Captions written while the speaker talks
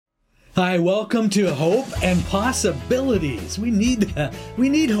Hi, welcome to Hope and Possibilities. We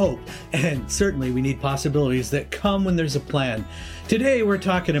need hope, and certainly we need possibilities that come when there's a plan. Today we're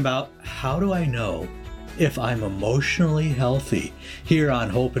talking about how do I know if I'm emotionally healthy here on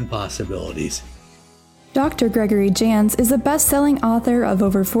Hope and Possibilities. Dr. Gregory Jantz is a best-selling author of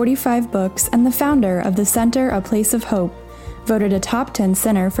over 45 books and the founder of the Center A Place of Hope, voted a top 10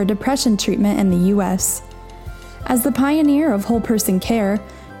 center for depression treatment in the U.S. As the pioneer of whole person care,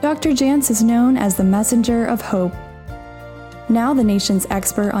 Dr. Jantz is known as the messenger of hope. Now the nation's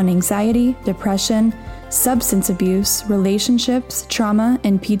expert on anxiety, depression, substance abuse, relationships, trauma,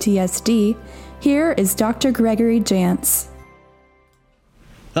 and PTSD, here is Dr. Gregory Jantz.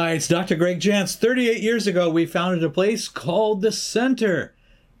 Hi, it's Dr. Greg Jantz. 38 years ago, we founded a place called the Center,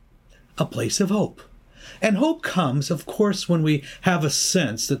 a place of hope. And hope comes, of course, when we have a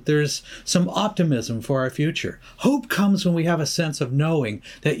sense that there's some optimism for our future. Hope comes when we have a sense of knowing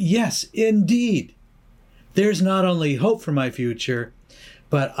that, yes, indeed, there's not only hope for my future,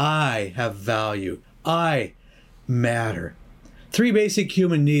 but I have value. I matter. 3 basic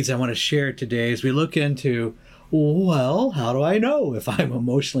human needs I want to share today as we look into, well, how do I know if I'm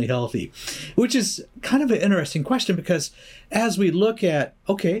emotionally healthy? Which is kind of an interesting question because as we look at,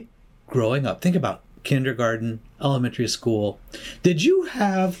 growing up, think about kindergarten, elementary school. Did you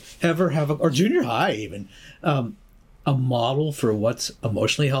ever have or junior high even, a model for what's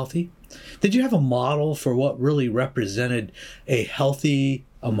emotionally healthy? Did you have a model for what really represented a healthy,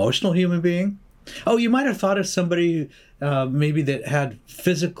 emotional human being? Oh, you might have thought of somebody maybe that had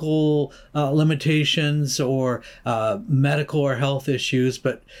physical limitations or medical or health issues,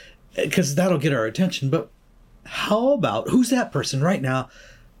 but because that'll get our attention. But how about who's that person right now?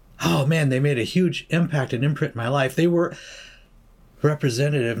 Oh man, they made a huge impact and imprint in my life. They were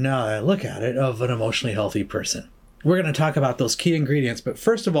representative, now I look at it, of an emotionally healthy person. We're going to talk about those key ingredients, but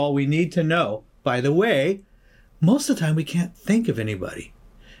first of all, we need to know, by the way, most of the time we can't think of anybody,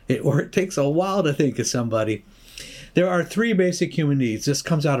 or it takes a while to think of somebody. There are 3 basic human needs. This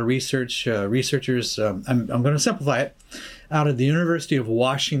comes out of research. Researchers, I'm going to simplify it, out of the University of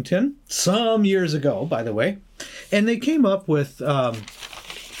Washington, some years ago, by the way, and they came up with...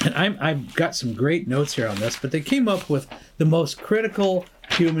 and I've got some great notes here on this, but they came up with the most critical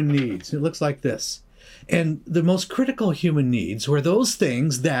human needs. It looks like this. And the most critical human needs were those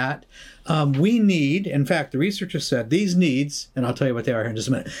things that we need. In fact, the researchers said these needs, and I'll tell you what they are here in just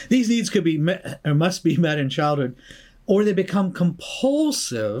a minute, these needs could be met or must be met in childhood, or they become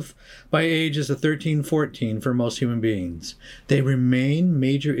compulsive by ages of 13, 14 for most human beings. They remain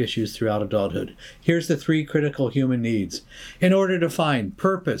major issues throughout adulthood. Here's the 3 critical human needs. In order to find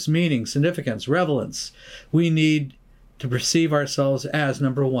purpose, meaning, significance, relevance, we need to perceive ourselves as,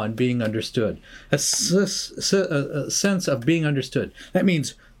 number 1, being understood. A sense of being understood. That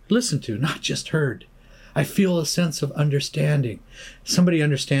means listened to, not just heard. I feel a sense of understanding. Somebody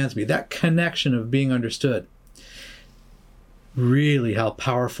understands me. That connection of being understood. Really, how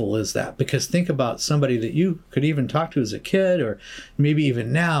powerful is that? Because think about somebody that you could even talk to as a kid, or maybe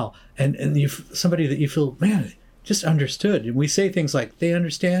even now, and somebody that you feel, man, just understood. And we say things like, they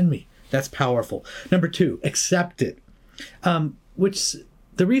understand me. That's powerful. Number 2, accepted, which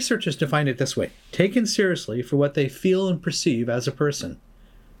the researchers define it this way: taken seriously for what they feel and perceive as a person.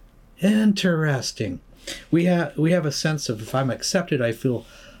 Interesting. We have a sense of, if I'm accepted, I feel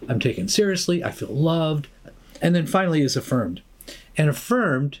I'm taken seriously, I feel loved. And then finally is affirmed. And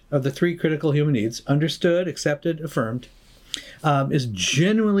affirmed, of the 3 critical human needs, understood, accepted, affirmed, is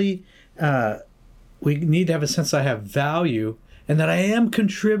genuinely, we need to have a sense I have value and that I am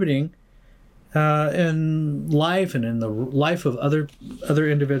contributing in life and in the life of other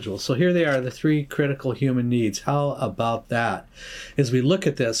individuals. So here they are, the 3 critical human needs. How about that? As we look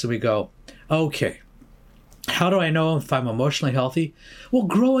at this and we go, okay, how do I know if I'm emotionally healthy? Well,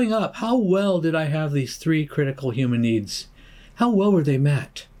 growing up, how well did I have these 3 critical human needs? How well were they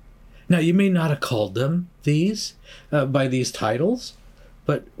met? Now, you may not have called them these by these titles,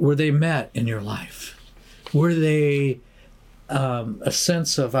 but were they met in your life? Were they a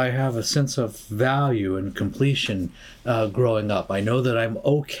sense of, I have a sense of value and completion growing up? I know that I'm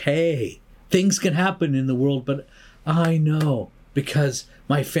okay. Things can happen in the world, but I know because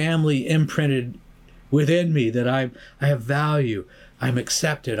my family imprinted within me that I have value, I'm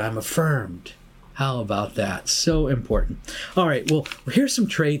accepted, I'm affirmed. How about that? So important. All right, well, here's some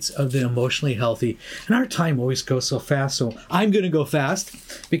traits of the emotionally healthy. And our time always goes so fast, so I'm going to go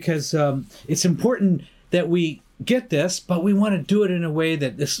fast because it's important that we get this, but we want to do it in a way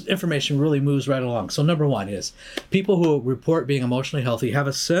that this information really moves right along. So number one is people who report being emotionally healthy have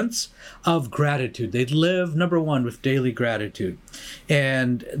a sense of gratitude. They live, number one, with daily gratitude.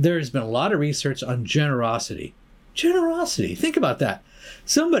 And there's been a lot of research on generosity. Generosity. Think about that.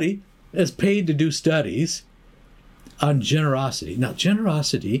 Somebody is paid to do studies on generosity. Now,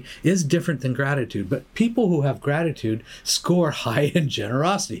 generosity is different than gratitude, but people who have gratitude score high in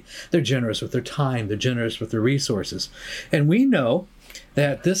generosity. They're generous with their time. They're generous with their resources. And we know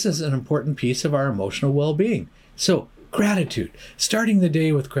that this is an important piece of our emotional well-being. So, gratitude. Starting the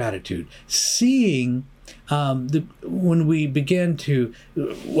day with gratitude. Seeing when we begin to,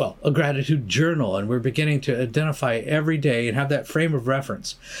 a gratitude journal, and we're beginning to identify every day and have that frame of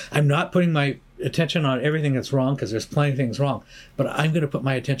reference. I'm not putting my attention on everything that's wrong, because there's plenty of things wrong, but I'm going to put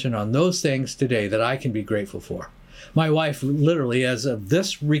my attention on those things today that I can be grateful for. My wife, literally, as of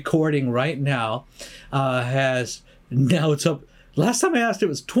this recording right now, it's up. Last time I asked, it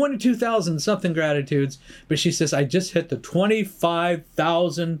was 22,000 something gratitudes, but she says, I just hit the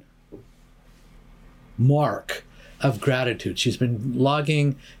 25,000 mark of gratitude. She's been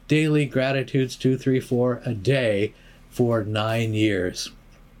logging daily gratitudes, 2, 3, 4 a day for 9 years.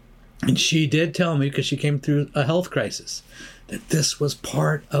 And she did tell me, because she came through a health crisis, that this was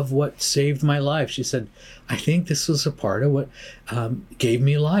part of what saved my life. She said, I think this was a part of what gave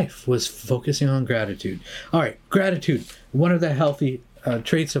me life, was focusing on gratitude. All right, gratitude, one of the healthy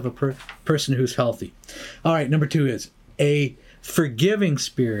traits of a person who's healthy. All right, number 2 is a forgiving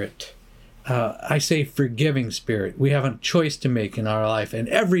spirit. I say forgiving spirit. We have a choice to make in our life, and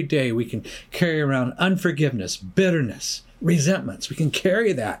every day we can carry around unforgiveness, bitterness, resentments. We can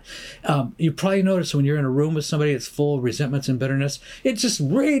carry that. You probably notice when you're in a room with somebody that's full of resentments and bitterness, it just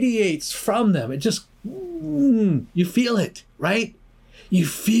radiates from them. It just, you feel it, right? You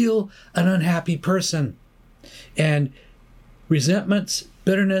feel an unhappy person. And resentments,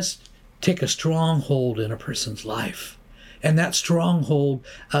 bitterness take a strong hold in a person's life. And that stronghold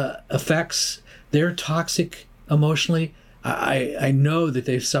affects their toxic emotionally. I know that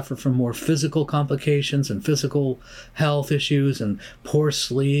they've suffered from more physical complications and physical health issues and poor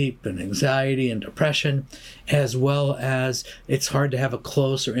sleep and anxiety and depression, as well as it's hard to have a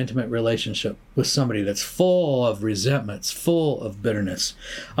close or intimate relationship with somebody that's full of resentments, full of bitterness.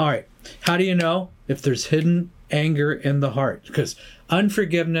 All right, how do you know if there's hidden anger in the heart? Because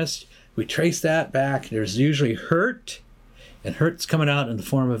unforgiveness, we trace that back. There's usually hurt, and hurt's coming out in the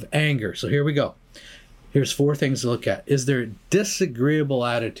form of anger. So here we go. Here's 4 things to look at. Is there a disagreeable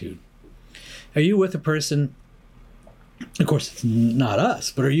attitude? Are you with a person, of course it's not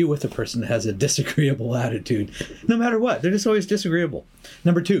us, but are you with a person that has a disagreeable attitude? No matter what, they're just always disagreeable.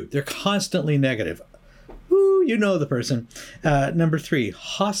 Number 2, they're constantly negative. Ooh, you know the person. Number 3,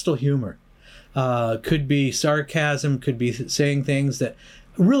 hostile humor. Could be sarcasm, could be saying things that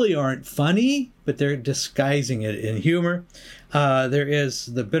really aren't funny, but they're disguising it in humor. There is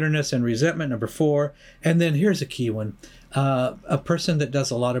the bitterness and resentment, number 4. And then here's a key one. A person that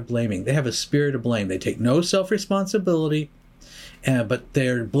does a lot of blaming. They have a spirit of blame. They take no self-responsibility, but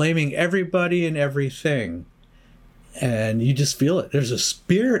they're blaming everybody and everything. And you just feel it. There's a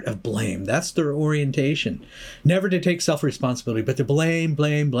spirit of blame. That's their orientation. Never to take self-responsibility, but to blame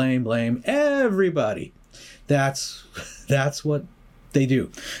everybody. That's what they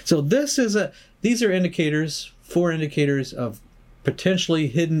do. So these are indicators, 4 indicators of potentially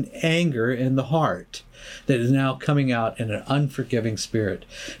hidden anger in the heart that is now coming out in an unforgiving spirit.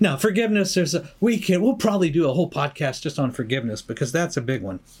 Now, forgiveness, we'll probably do a whole podcast just on forgiveness, because that's a big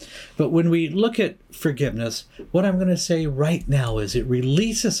one. But when we look at forgiveness, what I'm going to say right now is it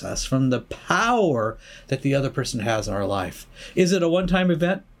releases us from the power that the other person has in our life. Is it a one-time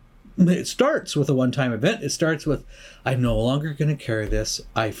event? It starts with a one-time event. It starts with, I'm no longer going to carry this.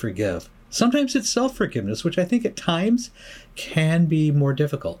 I forgive. Sometimes it's self-forgiveness, which I think at times can be more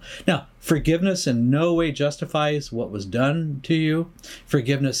difficult. Now, forgiveness in no way justifies what was done to you.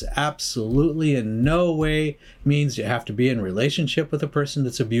 Forgiveness absolutely in no way means you have to be in a relationship with a person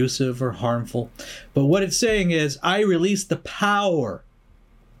that's abusive or harmful. But what it's saying is, I release the power.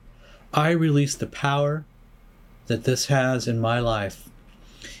 I release the power that this has in my life.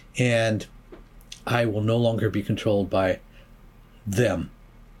 And I will no longer be controlled by them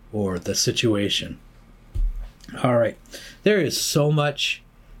or the situation. All right. There is so much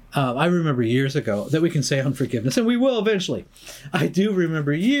I remember years ago that we can say on forgiveness, and we will eventually. I do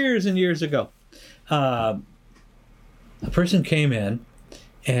remember years and years ago, a person came in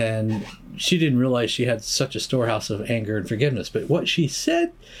And she didn't realize she had such a storehouse of anger and forgiveness. But what she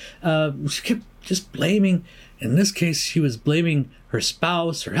said, she kept just blaming. In this case, she was blaming her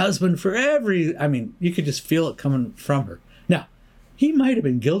spouse, her husband, for you could just feel it coming from her. Now, he might have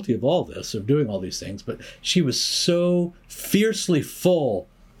been guilty of all this, of doing all these things, but she was so fiercely full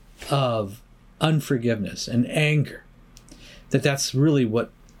of unforgiveness and anger that's really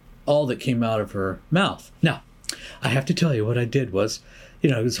all that came out of her mouth. Now, I have to tell you, what I did was,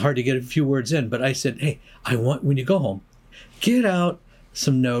 it was hard to get a few words in, but I said, hey, I want, when you go home, get out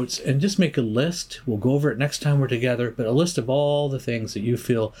some notes and just make a list. We'll go over it next time we're together, but a list of all the things that you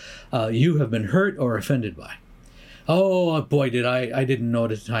feel you have been hurt or offended by. Oh, boy, I didn't know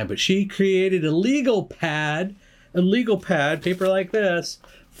it at the time, but she created a legal pad, paper like this,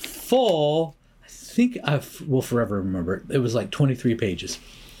 full, I think I will forever remember it. It was like 23 pages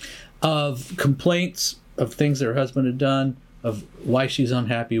of complaints of things that her husband had done, of why she's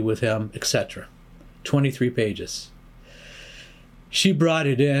unhappy with him, etc. 23 pages. She brought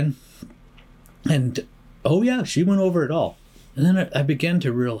it in, and she went over it all. And then I began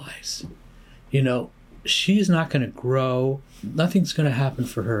to realize, she's not going to grow. Nothing's going to happen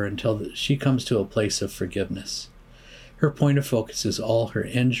for her until she comes to a place of forgiveness. Her point of focus is all her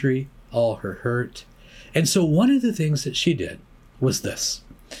injury, all her hurt. And so one of the things that she did was this.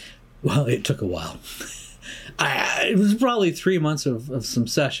 Well, it took a while. It was probably 3 months of some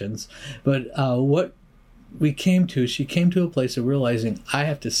sessions, but what she came to a place of realizing, I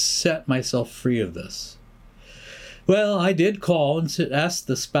have to set myself free of this. Well, I did call and ask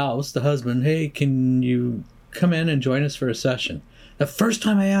the spouse, the husband, hey, can you come in and join us for a session? The first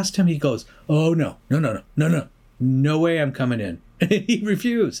time I asked him, he goes, oh, no way I'm coming in. He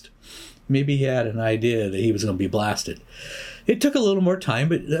refused. Maybe he had an idea that he was going to be blasted. It took a little more time,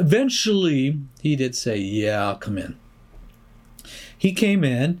 but eventually he did say, yeah, I'll come in. He came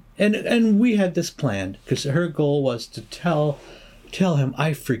in, and we had this planned, because her goal was to tell him,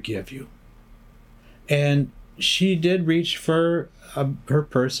 I forgive you. And she did reach for her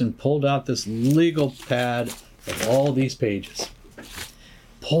purse and pulled out this legal pad of all these pages.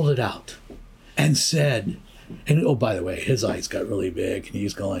 Pulled it out and said, and oh, by the way, his eyes got really big, and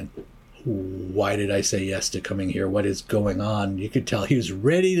he's going, why did I say yes to coming here? What is going on? You could tell he was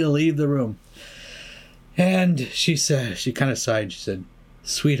ready to leave the room. And she kind of sighed. She said,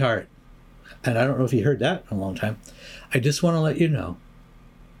 sweetheart, and I don't know if you heard that in a long time, I just want to let you know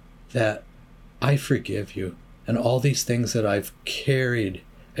that I forgive you, and all these things that I've carried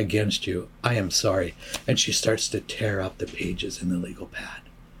against you, I am sorry. And she starts to tear up the pages in the legal pad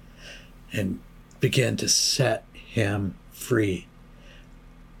and began to set him free.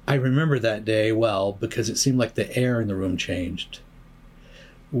 I remember that day well because it seemed like the air in the room changed.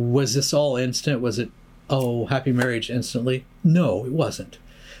 Was this all instant? Was it, happy marriage instantly? No, it wasn't.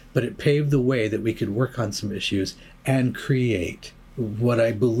 But it paved the way that we could work on some issues and create what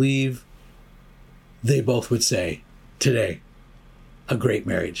I believe they both would say today, a great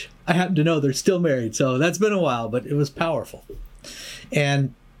marriage. I happen to know they're still married, so that's been a while, but it was powerful.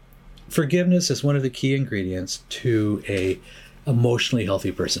 And forgiveness is one of the key ingredients to a emotionally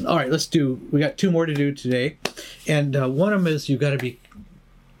healthy person. All right, we got 2 more to do today. And one of them is you've got to be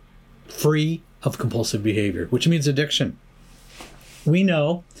free of compulsive behavior, which means addiction. We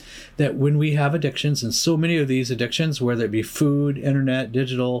know that when we have addictions, and so many of these addictions, whether it be food, internet,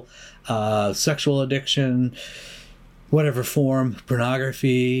 digital, sexual addiction, whatever form,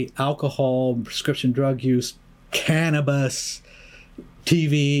 pornography, alcohol, prescription drug use, cannabis,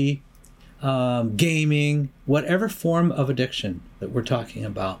 TV, gaming, whatever form of addiction that we're talking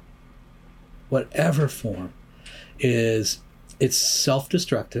about, whatever form, it's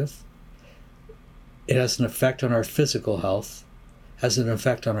self-destructive. It has an effect on our physical health, has an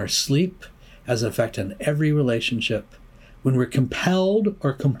effect on our sleep, has an effect on every relationship. When we're compelled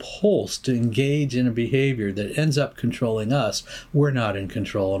or compulsed to engage in a behavior that ends up controlling us, we're not in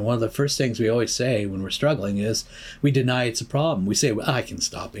control. And one of the first things we always say when we're struggling is we deny it's a problem. We say, well, I can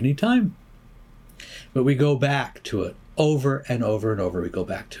stop anytime. But we go back to it over and over and over. We go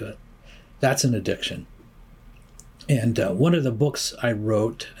back to it. That's an addiction. And one of the books I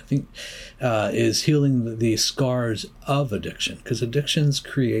wrote, I think, is Healing the Scars of Addiction, because addictions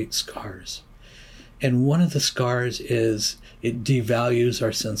create scars. And one of the scars is it devalues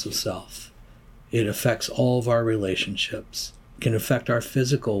our sense of self. It affects all of our relationships. It can affect our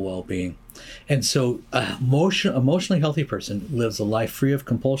physical well-being. And so an emotionally healthy person lives a life free of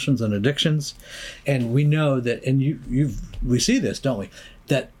compulsions and addictions. And we know that, and we see this, don't we,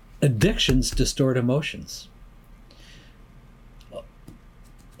 that addictions distort emotions.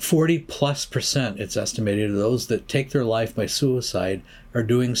 40+%, it's estimated, of those that take their life by suicide are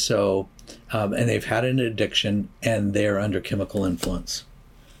doing so, and they've had an addiction and they're under chemical influence.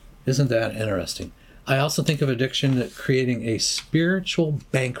 Isn't that interesting? I also think of addiction as creating a spiritual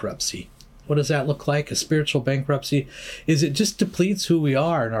bankruptcy. What does that look like? A spiritual bankruptcy is it just depletes who we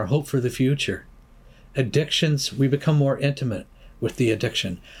are and our hope for the future. Addictions, we become more intimate with the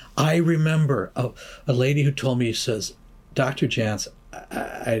addiction. I remember a lady who told me, says, Dr. Jantz,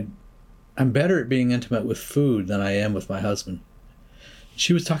 I'm better at being intimate with food than I am with my husband.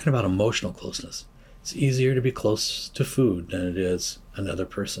 She was talking about emotional closeness. It's easier to be close to food than it is another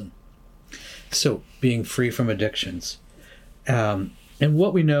person. So being free from addictions. And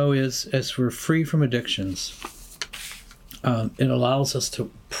what we know is, as we're free from addictions, it allows us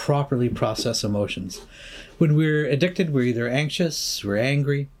to properly process emotions. When we're addicted, we're either anxious, we're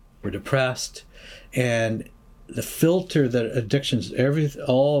angry, we're depressed, and the filter that addictions,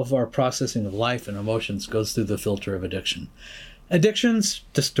 all of our processing of life and emotions goes through the filter of addiction. Addictions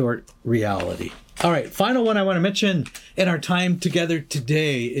distort reality. All right, final one I want to mention in our time together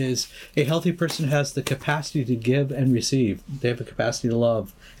today is a healthy person has the capacity to give and receive. They have the capacity to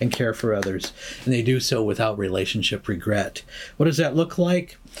love and care for others, and they do so without relationship regret. What does that look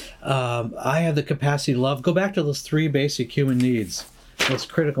like? I have the capacity to love. Go back to those 3 basic human needs, those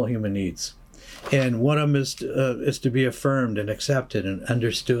critical human needs. And one of them is to be affirmed and accepted and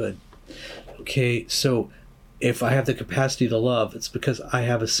understood. Okay, so if I have the capacity to love, it's because I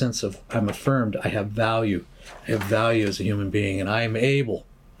have a sense of I'm affirmed, I have value. I have value as a human being, and I am able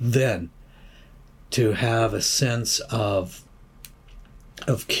then to have a sense of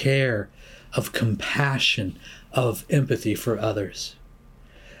care, of compassion, of empathy for others.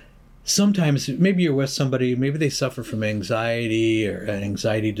 Sometimes, maybe you're with somebody, maybe they suffer from anxiety or an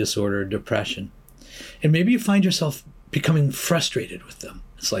anxiety disorder, depression, and maybe you find yourself becoming frustrated with them.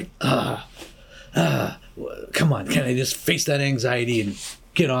 It's like, come on, can I just face that anxiety and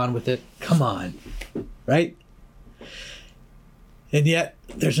get on with it? Come on, right? And yet,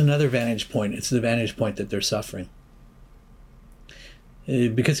 there's another vantage point. It's the vantage point that they're suffering.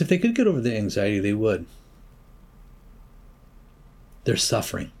 Because if they could get over the anxiety, they would. They're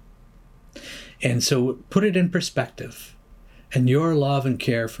suffering. And so put it in perspective. And your love and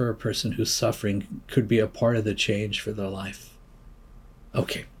care for a person who's suffering could be a part of the change for their life.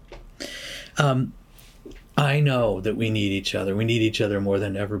 Okay. I know that we need each other. We need each other more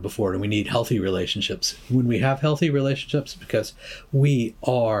than ever before, and we need healthy relationships. When we have healthy relationships, because we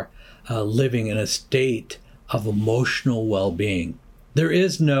are living in a state of emotional well-being. There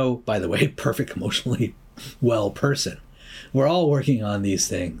is no, by the way, perfect emotionally well person. We're all working on these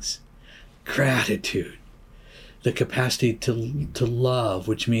things. Gratitude, the capacity to love,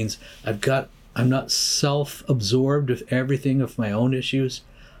 which means I'm not self-absorbed with everything of my own issues.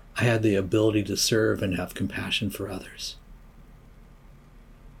 I had the ability to serve and have compassion for others.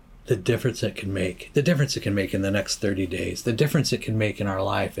 The difference it can make in the next 30 days, the difference it can make in our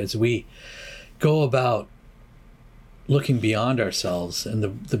life as we go about looking beyond ourselves. And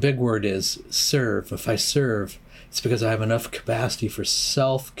the big word is serve. If I serve, it's because I have enough capacity for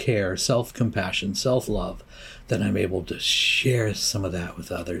self-care, self-compassion, self-love, that I'm able to share some of that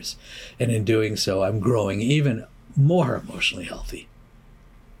with others. And in doing so, I'm growing even more emotionally healthy.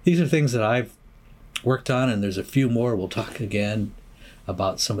 These are things that I've worked on, and there's a few more. We'll talk again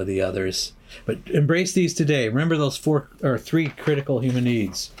about some of the others. But embrace these today. Remember those 3 critical human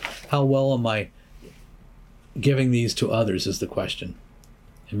needs. How well am I giving these to others is the question.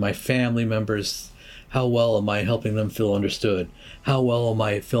 And my family members, how well am I helping them feel understood? How well am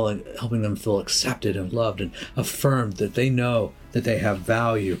I helping them feel accepted and loved and affirmed, that they know that they have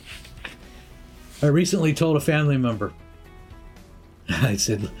value? I recently told a family member, I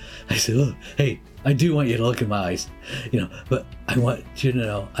said, look, hey, I do want you to look in my eyes, but I want you to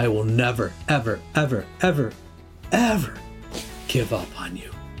know I will never, ever, ever, ever, ever give up on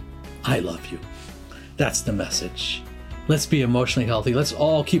you. I love you. That's the message. Let's be emotionally healthy. Let's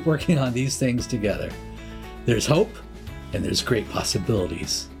all keep working on these things together. There's hope and there's great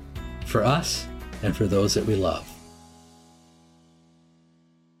possibilities for us and for those that we love.